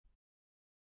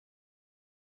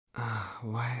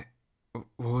What?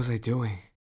 What was I doing?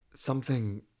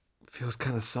 Something feels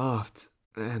kind of soft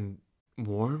and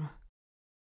warm.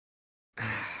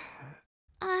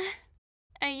 Uh,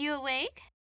 are you awake?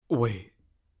 Wait,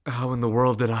 how in the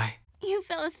world did I? You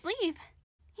fell asleep.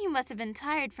 You must have been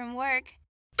tired from work.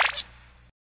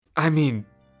 I mean,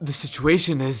 the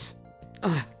situation is.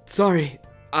 Sorry.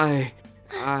 I.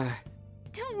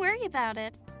 Don't worry about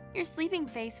it. Your sleeping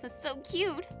face was so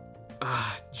cute.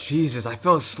 Jesus, I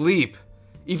fell asleep.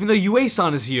 Even though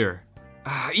Yue-san is here.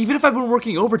 Even if I've been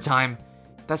working overtime,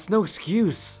 that's no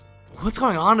excuse. What's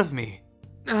going on with me?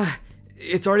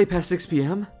 It's already past 6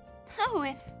 p.m.? Oh,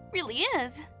 it really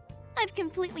is. I've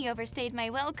completely overstayed my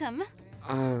welcome.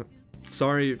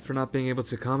 Sorry for not being able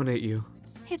to accommodate you.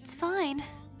 It's fine.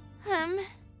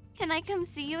 Can I come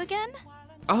see you again?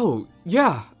 Oh,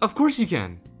 yeah, of course you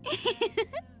can.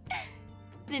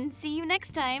 Then see you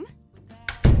next time.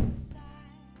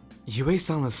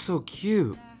 Yue-san was so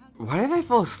cute. Why did I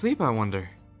fall asleep, I wonder?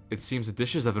 It seems the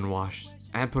dishes have been washed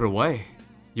and put away.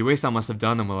 Yue-san must have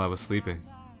done them while I was sleeping.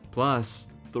 Plus,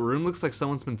 the room looks like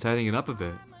someone's been tidying it up a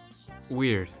bit.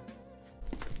 Weird.